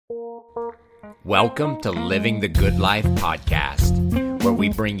Welcome to Living the Good Life podcast, where we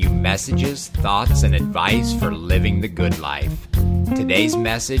bring you messages, thoughts, and advice for living the good life. Today's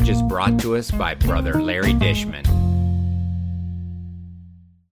message is brought to us by Brother Larry Dishman.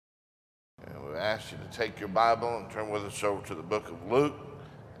 We ask you to take your Bible and turn with us over to the book of Luke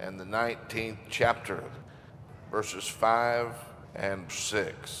and the 19th chapter, verses 5 and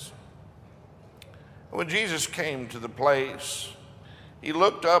 6. When Jesus came to the place, he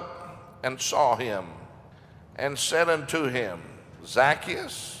looked up and saw him, and said unto him,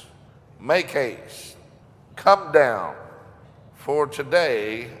 Zacchaeus, make haste, come down, for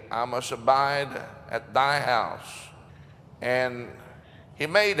today I must abide at thy house. And he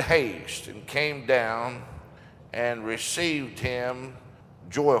made haste and came down and received him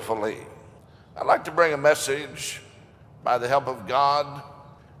joyfully. I'd like to bring a message by the help of God.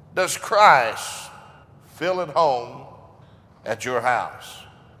 Does Christ feel at home at your house?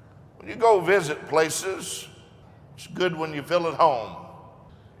 When you go visit places, it's good when you feel at home.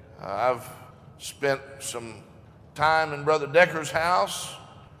 I've spent some time in Brother Decker's house,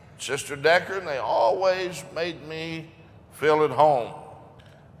 Sister Decker, and they always made me feel at home.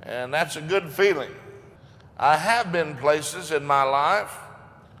 And that's a good feeling. I have been places in my life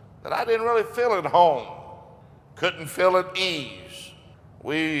that I didn't really feel at home, couldn't feel at ease.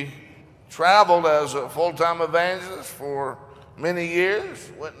 We traveled as a full-time evangelist for many years,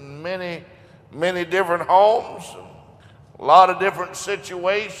 went in many different homes, a lot of different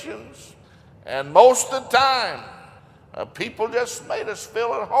situations, and most of the time, people just made us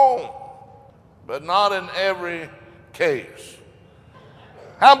feel at home, but not in every case.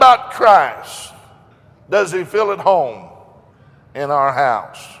 How about Christ? Does he feel at home in our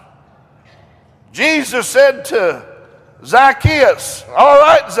house? Jesus said to Zacchaeus, all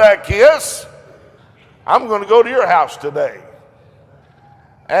right, Zacchaeus, I'm going to go to your house today.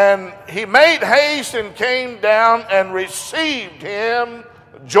 And he made haste and came down and received him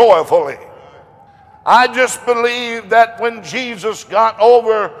joyfully. I just believe that when Jesus got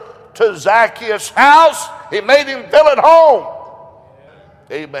over to Zacchaeus' house, he made him feel at home.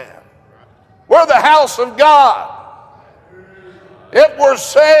 Amen. We're the house of God. If we're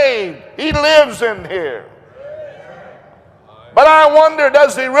saved, he lives in here. But I wonder,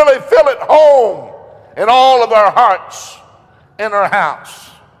 does he really feel at home in all of our hearts in our house?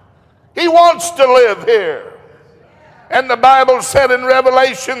 He wants to live here. And the Bible said in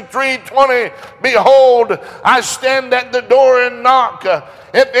Revelation 3:20, behold, I stand at the door and knock.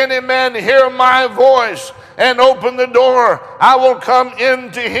 If any man hear my voice and open the door, I will come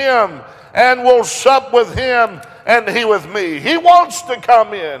into him and will sup with him and he with me. He wants to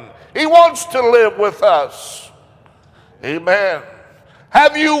come in. He wants to live with us. Amen.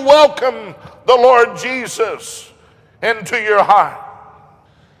 Have you welcomed the Lord Jesus into your heart?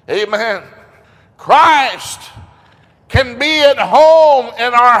 Amen. Christ can be at home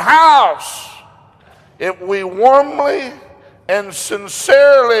in our house if we warmly and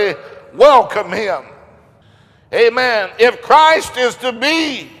sincerely welcome him. Amen. If Christ is to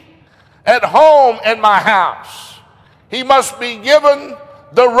be at home in my house, he must be given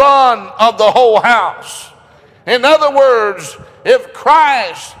the run of the whole house. In other words, if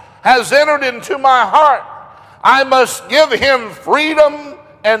Christ has entered into my heart, I must give him freedom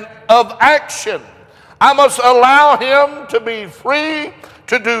and of action. I must allow him to be free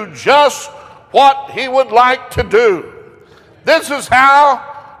to do just what he would like to do. This is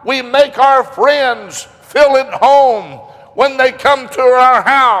how we make our friends feel at home when they come to our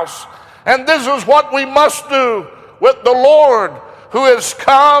house. And this is what we must do with the Lord who has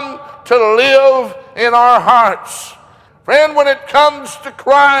come to live in our hearts. Friend, when it comes to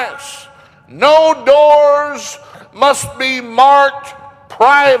Christ, no doors must be marked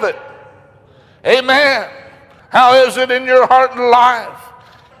private. Amen. How is it in your heart and life?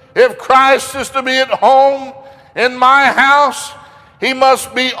 If Christ is to be at home in my house, he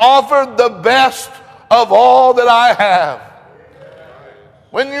must be offered the best of all that I have.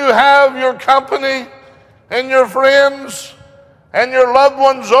 When you have your company and your friends and your loved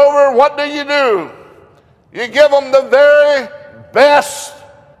ones over, what do? You give them the very best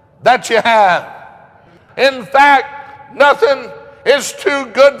that you have. In fact, nothing is too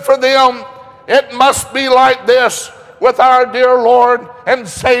good for them. It must be like this with our dear Lord and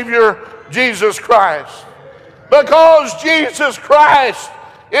Savior, Jesus Christ. Because Jesus Christ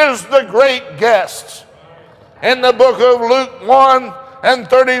is the great guest. In the book of Luke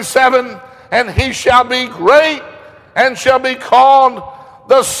 1:37, and he shall be great and shall be called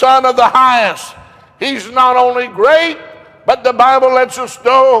the Son of the Highest. He's not only great, but the Bible lets us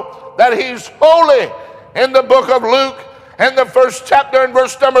know that he's holy in the book of Luke and the first chapter and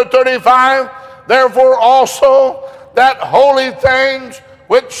verse number 35, therefore also that holy things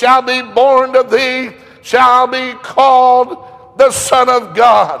which shall be born of thee shall be called the Son of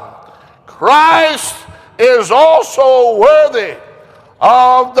God. Christ is also worthy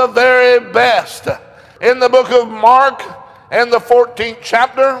of the very best. In the book of Mark and the 14th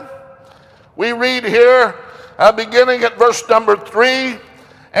chapter, we read here, beginning at verse number 3,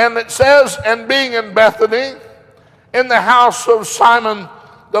 and it says, and being in Bethany, in the house of Simon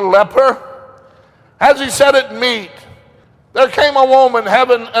the leper, as he sat at meat, there came a woman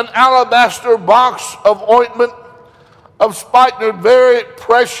having an alabaster box of ointment of spikenard, very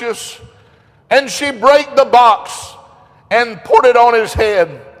precious, and she brake the box and poured it on his head.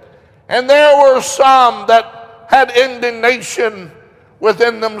 And there were some that had indignation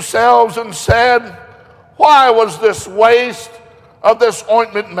within themselves and said, why was this waste of this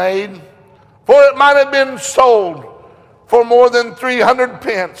ointment made? For it might have been sold for more than 300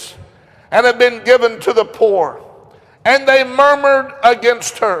 pence and have been given to the poor. And they murmured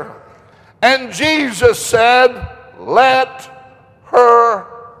against her. And Jesus said, let her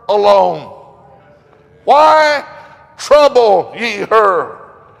alone. Why trouble ye her?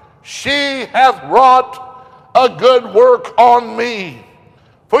 She hath wrought a good work on me.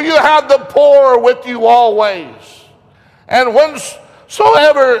 For you have the poor with you always, and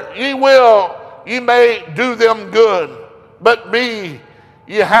whensoever ye will, ye may do them good. But me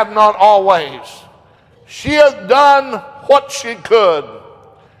ye have not always. She hath done what she could.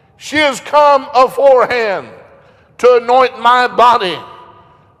 She has come aforehand to anoint my body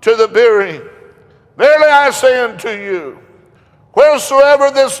to the burying. Verily I say unto you,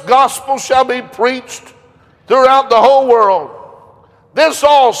 wheresoever this gospel shall be preached throughout the whole world, this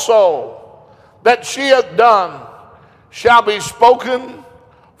also that she hath done shall be spoken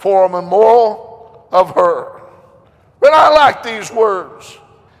for a memorial of her. But I like these words.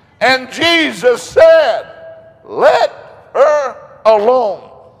 And Jesus said, let her alone.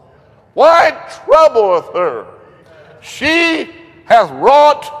 Why troubleth her? She hath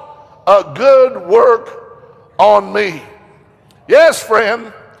wrought a good work on me. Yes,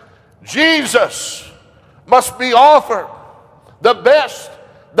 friend, Jesus must be offered the best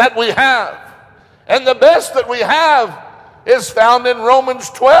that we have. And the best that we have is found in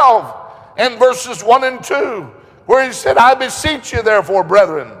Romans 12 and verses 1 and 2, where he said, I beseech you therefore,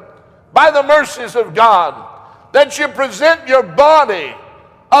 brethren, by the mercies of God, that you present your body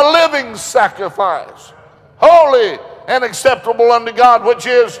a living sacrifice, holy and acceptable unto God, which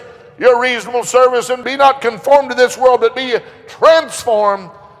is your reasonable service. And be not conformed to this world, but be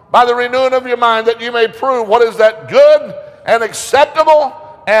transformed by the renewing of your mind, that you may prove what is that good and acceptable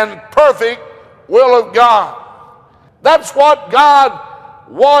and perfect will of God. That's what God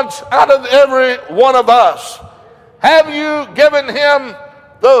wants out of every one of us. Have you given him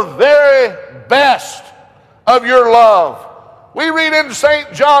the very best of your love? We read in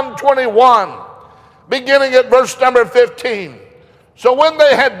St. John 21, beginning at verse number 15. So when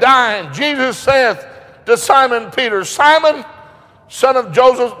they had dined, Jesus saith to Simon Peter, Simon, son of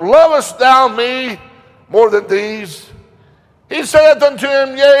Joseph, lovest thou me more than these? He saith unto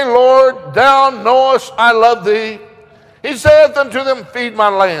him, Yea, Lord, thou knowest I love thee. He saith unto them, Feed my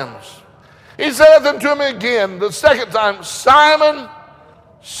lambs. He saith unto him again the second time, Simon,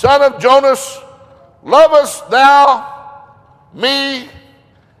 son of Jonas, lovest thou me?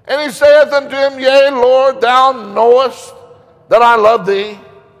 And he saith unto him, Yea, Lord, thou knowest that I love thee.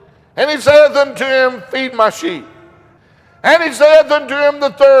 And he saith unto him, Feed my sheep. And he saith unto him the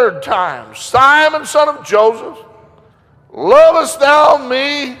third time, Simon, son of Joseph, lovest thou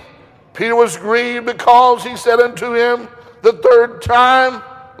me? Peter was grieved because he said unto him the third time,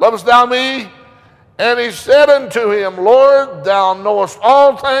 Lovest thou me? And he said unto him, Lord, thou knowest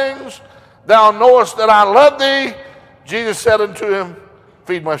all things. Thou knowest that I love thee. Jesus said unto him,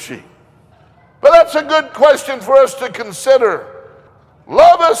 Feed my sheep. But that's a good question for us to consider.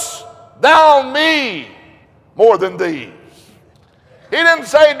 Lovest thou me more than these? He didn't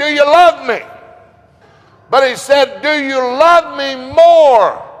say, do you love me? But he said, do you love me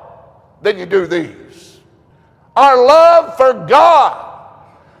more than you do these? Our love for God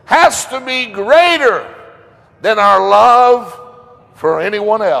has to be greater than our love for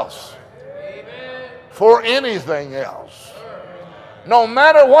anyone else. Amen. For anything else. No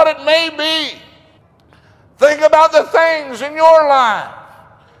matter what it may be. Think about the things in your life.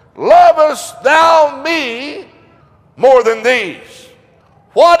 Lovest thou me more than these?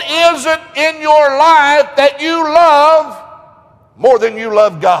 What is it in your life that you love more than you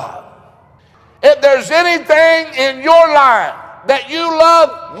love God? If there's anything in your life that you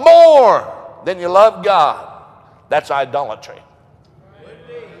love more than you love God, That's idolatry.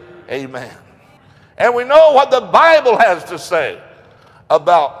 Amen. And we know what the Bible has to say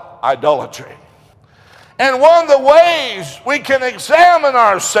about idolatry. And one of the ways we can examine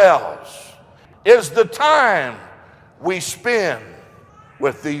ourselves is the time we spend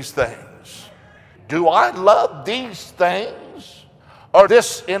with these things. Do I love these things or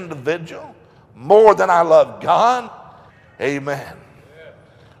this individual more than I love God? Amen.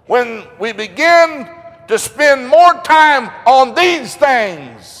 When we begin to spend more time on these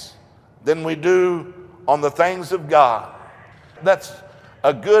things than we do on the things of God, that's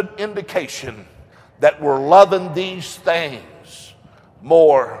a good indication that we're loving these things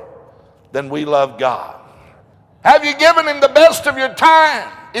more than we love God. Have you given him the best of your time?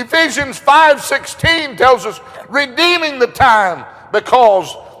 Ephesians 5:16 tells us, redeeming the time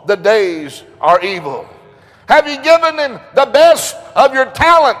because the days are evil. Have you given him the best of your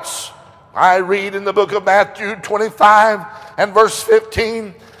talents? I read in the book of Matthew 25 and verse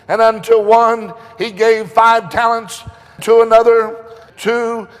 15, and unto one he gave 5 talents, to another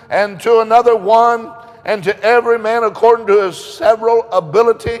 2, and to another 1, and to every man according to his several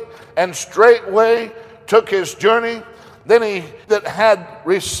ability, and straightway took his journey. Then he that had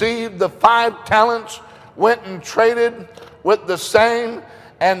received the 5 talents went and traded with the same,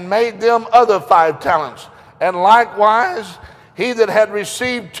 and made them other 5 talents. And likewise, he that had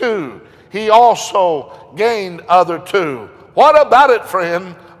received 2, he also gained other 2. What about it,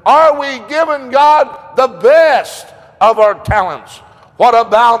 friend? Are we giving God the best of our talents? What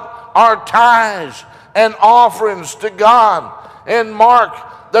about our tithes and offerings to God? In Mark,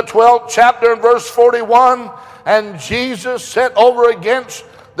 the 12th chapter and verse 41, and Jesus set over against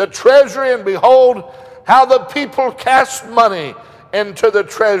the treasury, and behold, how the people cast money into the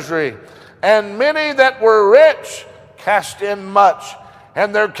treasury. And many that were rich cast in much.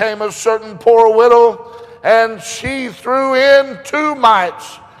 And there came a certain poor widow, and she threw in 2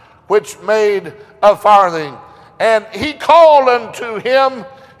 mites, which made a farthing. And he called unto him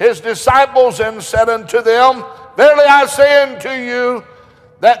his disciples, and said unto them, verily I say unto you,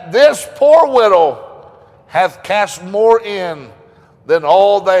 that this poor widow hath cast more in than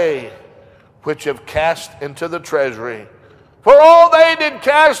all they which have cast into the treasury. For all they did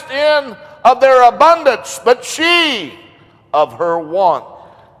cast in of their abundance, but she of her want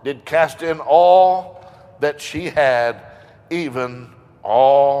did cast in all that she had, even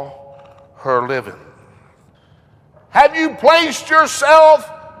all her living. Have you placed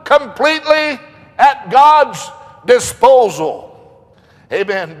yourself completely at God's disposal?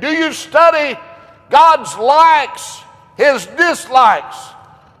 Amen. Do you study God's likes, his dislikes,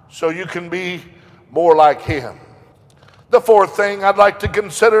 so you can be more like him? The 4th thing I'd like to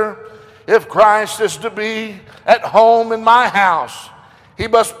consider, if Christ is to be at home in my house, he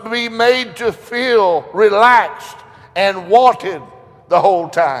must be made to feel relaxed and wanted the whole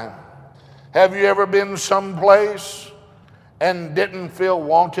time. Have you ever been someplace and didn't feel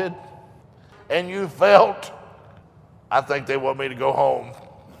wanted? And you felt, I think they want me to go home.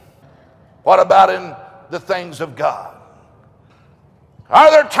 What about in the things of God? Are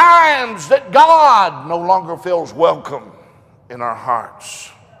there times that God no longer feels welcome in our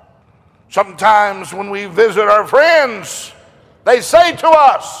hearts? Sometimes when we visit our friends, they say to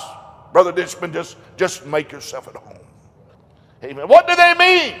us, Brother Ditchman, just make yourself at home. Amen. What do they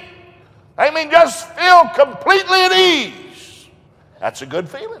mean? They mean just feel completely at ease. That's a good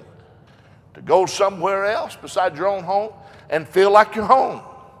feeling. To go somewhere else besides your own home and feel like you're home.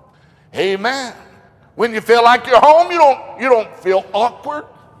 Amen. When you feel like you're home, you don't feel awkward.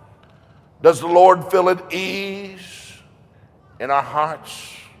 Does the Lord feel at ease in our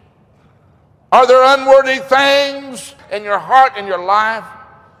hearts? Are there unworthy things in your heart and your life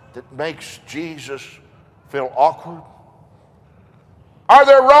that makes Jesus feel awkward? Are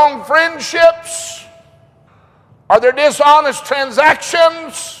there wrong friendships? Are there dishonest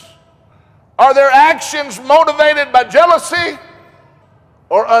transactions? Are there actions motivated by jealousy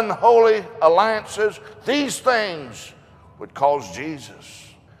or unholy alliances? These things would cause Jesus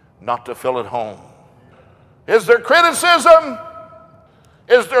not to feel at home. Is there criticism?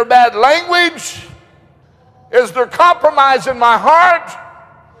 Is there bad language? Is there compromise in my heart?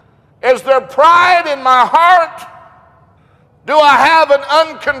 Is there pride in my heart? Do I have an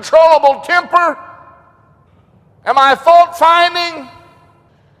uncontrollable temper? Am I fault-finding?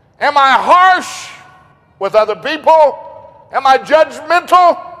 Am I harsh with other people? Am I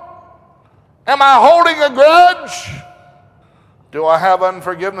judgmental? Am I holding a grudge? Do I have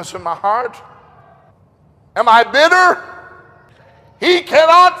unforgiveness in my heart? Am I bitter? He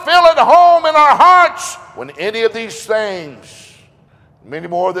cannot feel at home in our hearts when any of these things, many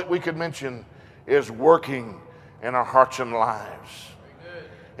more that we could mention, is working in our hearts and lives.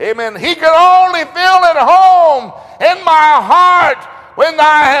 Amen. He can only feel at home in my heart when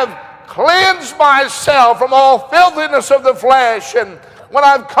I have cleansed myself from all filthiness of the flesh, and when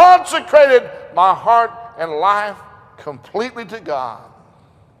I've consecrated my heart and life completely to God.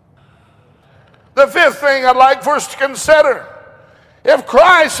 The fifth thing I'd like for us to consider: if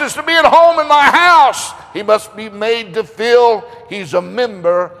Christ is to be at home in my house, he must be made to feel he's a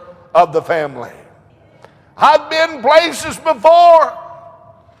member of the family. I've been places before,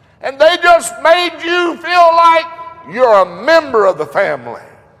 and they just made you feel like you're a member of the family.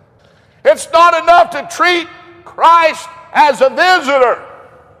 It's not enough to treat Christ as a visitor.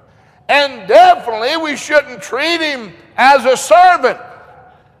 And definitely we shouldn't treat him as a servant.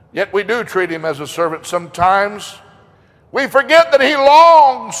 Yet we do treat him as a servant sometimes. We forget that he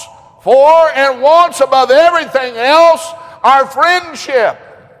longs for and wants above everything else our friendship,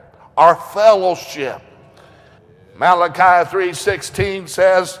 our fellowship. Malachi 3:16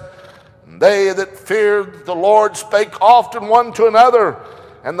 says, "They that feared the Lord spake often one to another,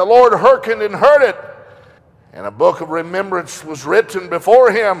 and the Lord hearkened and heard it. And a book of remembrance was written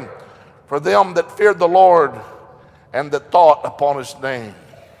before him for them that feared the Lord and that thought upon his name."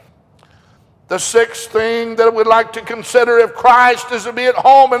 The sixth thing that we'd like to consider: if Christ is to be at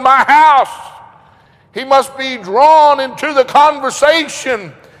home in my house, he must be drawn into the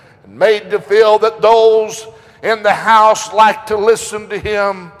conversation and made to feel that those in the house like to listen to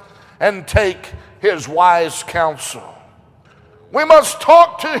him and take his wise counsel. We must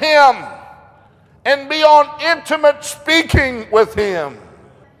talk to him and be on intimate speaking with him.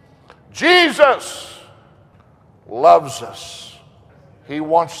 Jesus loves us. He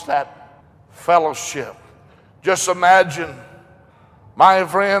wants that fellowship. Just imagine, my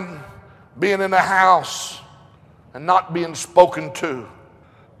friend, being in a house and not being spoken to.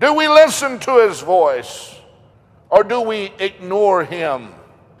 Do we listen to his voice, or do we ignore him?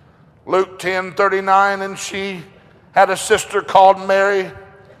 Luke 10:39, "And she had a sister called Mary,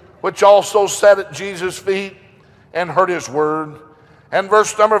 which also sat at Jesus' feet and heard his word." And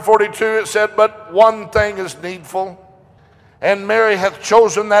verse number 42, it said, "But one thing is needful, and Mary hath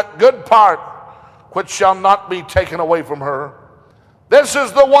chosen that good part, which shall not be taken away from her." This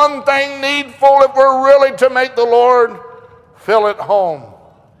is the one thing needful if we're really to make the Lord feel at home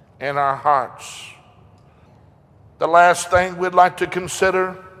in our hearts. The last thing we'd like to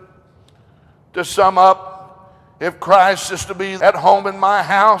consider, to sum up: if Christ is to be at home in my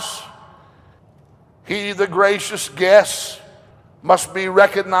house, he, the gracious guest, must be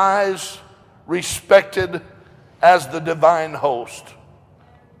recognized, respected as the divine host.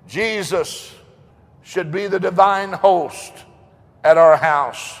 Jesus should be the divine host at our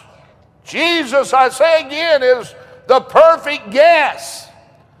house. Jesus, I say again, is the perfect guest.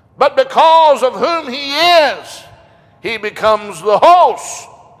 But because of whom he is, he becomes the host.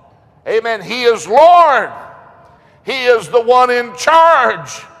 Amen. He is Lord. He is the one in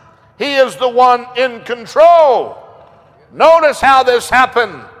charge. He is the one in control. Notice how this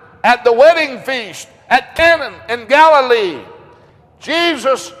happened at the wedding feast at Cana in Galilee.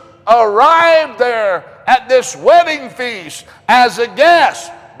 Jesus arrived there at this wedding feast as a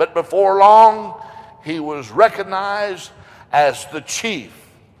guest, but before long he was recognized as the chief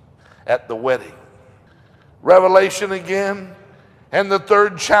at the wedding. Revelation again, in the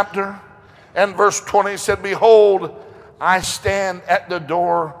 3rd chapter, and verse 20 said, "Behold, I stand at the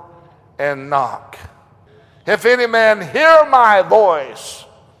door and knock. If any man hear my voice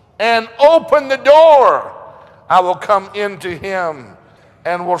and open the door, I will come into him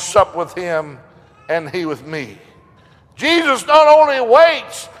and will sup with him and he with me." Jesus not only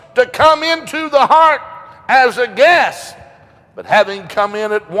waits to come into the heart as a guest, but having come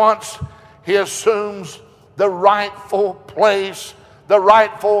in at once, he assumes the rightful place, the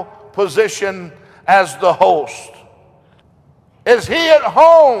rightful position as the host. Is he at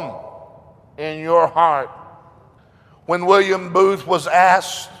home in your heart? When William Booth was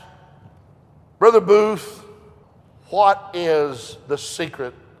asked, "Brother Booth, what is the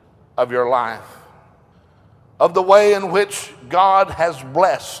secret of your life, of the way in which God has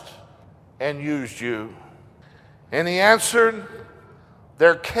blessed and used you?" And he answered,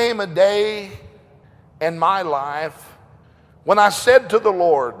 "There came a day in my life when I said to the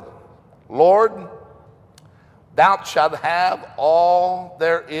Lord, 'Lord, thou shalt have all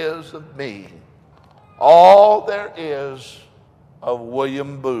there is of me, all there is of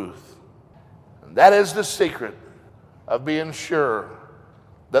William Booth.'" And that is the secret of being sure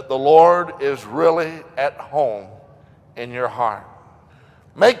that the Lord is really at home in your heart.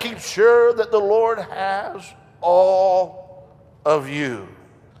 Making sure that the Lord has all of you.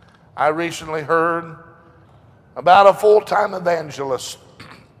 I recently heard about a full-time evangelist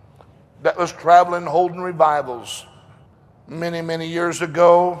that was traveling holding revivals many, many years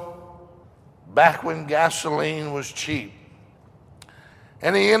ago, back when gasoline was cheap.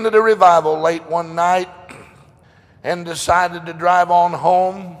 And he ended a revival late one night and decided to drive on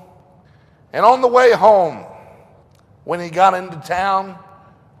home. And on the way home, when he got into town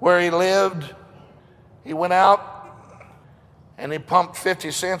where he lived, he went out and he pumped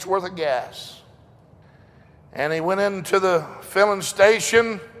 50 cents worth of gas. And he went into the filling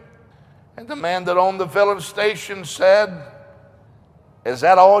station, and the man that owned the filling station said, "Is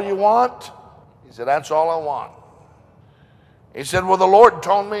that all you want?" He said, "That's all I want." He said, "Well, the Lord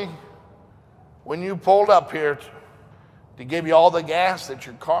told me when you pulled up here to give you all the gas that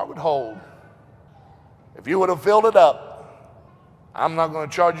your car would hold. If you would have filled it up, I'm not going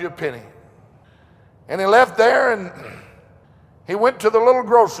to charge you a penny." And he left there and he went to the little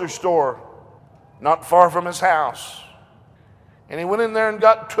grocery store not far from his house. And he went in there and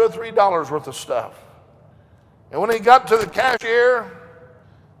got $2 or $3 worth of stuff. And when he got to the cashier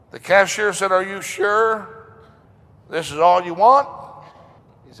said, "Are you sure this is all you want?"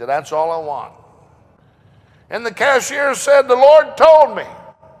 He said, "That's all I want." And the cashier said, "The Lord told me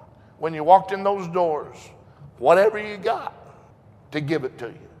when you walked in those doors, whatever you got, to give it to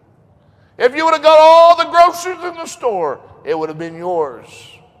you. If you would have got all the groceries in the store, it would have been yours."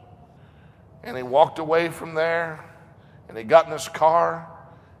 And he walked away from there, and he got in his car,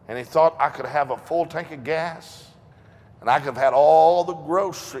 and he thought, I could have a full tank of gas, and I could have had all the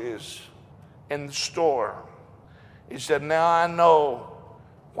groceries in the store. He said, "Now I know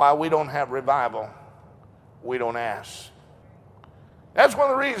why we don't have revival. We don't ask." That's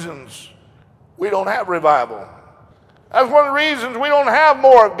one of the reasons we don't have revival. That's one of the reasons we don't have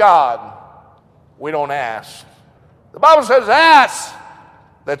more of God. We don't ask. The Bible says, "Ask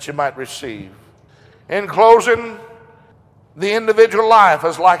that you might receive." In closing, the individual life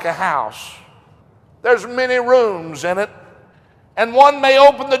is like a house. There's many rooms in it, and one may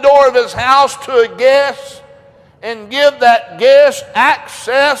open the door of his house to a guest and give that guest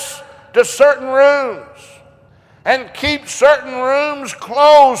access to certain rooms and keep certain rooms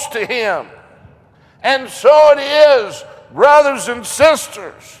closed to him. And so it is, brothers and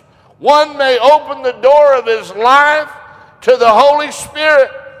sisters. One may open the door of his life to the Holy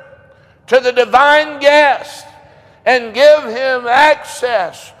Spirit, to the divine guest, and give him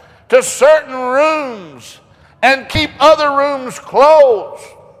access to certain rooms and keep other rooms closed.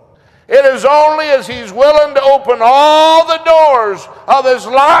 It is only as he's willing to open all the doors of his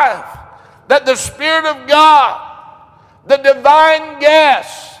life that the Spirit of God, the divine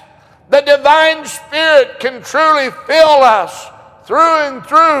guest, the divine Spirit can truly fill us through and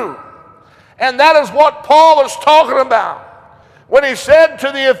through. And that is what Paul was talking about when he said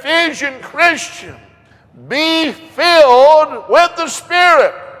to the Ephesian Christian, "Be filled with the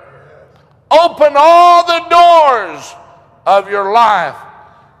Spirit." Open all the doors of your life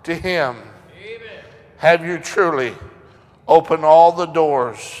to Him. Amen. Have you truly opened all the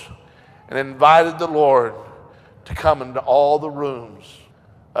doors and invited the Lord to come into all the rooms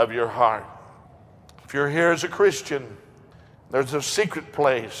of your heart? If you're here as a Christian, there's a secret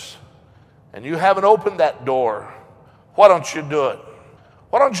place, and you haven't opened that door, why don't you do it?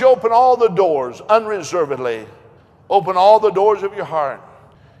 Why don't you open all the doors unreservedly? Open all the doors of your heart.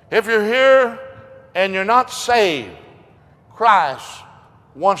 If you're here and you're not saved, Christ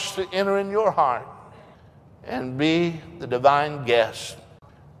wants to enter in your heart and be the divine guest.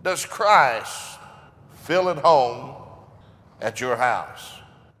 Does Christ feel at home at your house?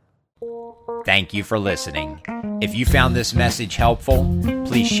 Thank you for listening. If you found this message helpful,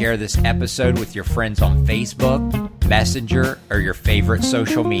 please share this episode with your friends on Facebook, Messenger, or your favorite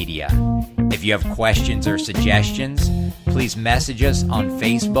social media. If you have questions or suggestions, please message us on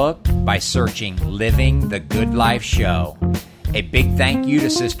Facebook by searching Living the Good Life Show. A big thank you to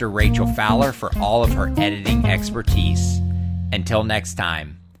Sister Rachel Fowler for all of her editing expertise. Until next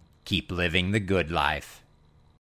time, keep living the good life.